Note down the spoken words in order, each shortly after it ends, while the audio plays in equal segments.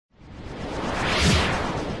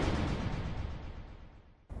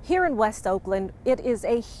Here in West Oakland, it is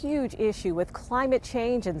a huge issue with climate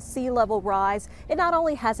change and sea level rise. It not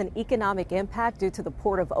only has an economic impact due to the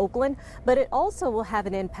Port of Oakland, but it also will have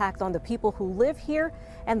an impact on the people who live here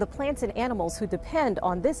and the plants and animals who depend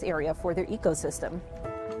on this area for their ecosystem.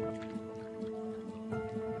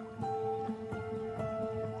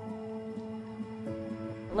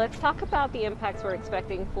 Let's talk about the impacts we're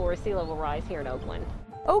expecting for sea level rise here in Oakland.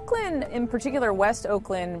 Oakland, in particular West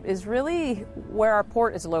Oakland, is really where our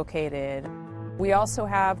port is located. We also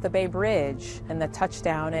have the Bay Bridge and the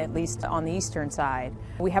touchdown, at least on the eastern side.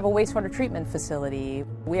 We have a wastewater treatment facility.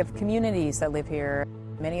 We have communities that live here,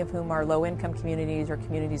 many of whom are low-income communities or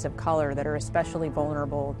communities of color that are especially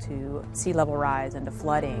vulnerable to sea level rise and to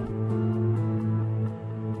flooding.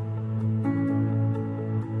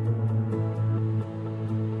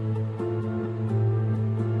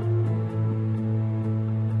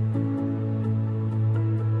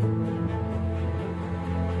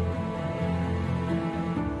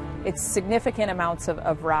 It's significant amounts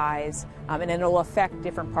of rise, and it'll affect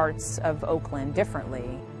different parts of Oakland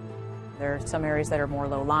differently. There are some areas that are more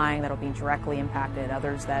low-lying that'll be directly impacted,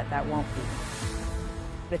 others that won't be.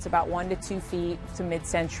 It's about 1 to 2 feet to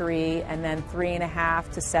mid-century, and then 3.5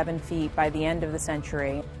 to 7 feet by the end of the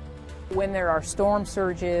century. When there are storm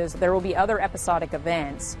surges, there will be other episodic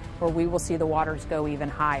events where we will see the waters go even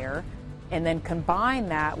higher. And then combine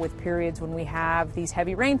that with periods when we have these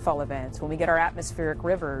heavy rainfall events, when we get our atmospheric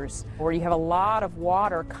rivers, where you have a lot of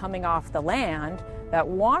water coming off the land that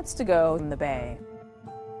wants to go in the bay.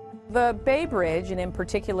 The Bay Bridge, and in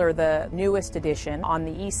particular the newest addition on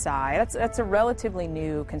the east side, that's a relatively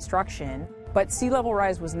new construction. But sea level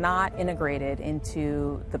rise was not integrated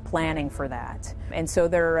into the planning for that. And so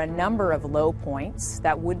there are a number of low points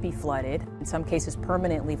that would be flooded, in some cases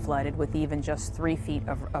permanently flooded with even just 3 feet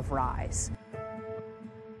of rise.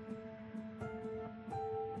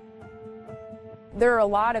 There are a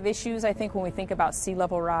lot of issues, I think, when we think about sea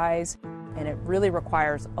level rise, and it really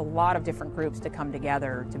requires a lot of different groups to come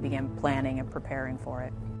together to begin planning and preparing for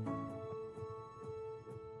it.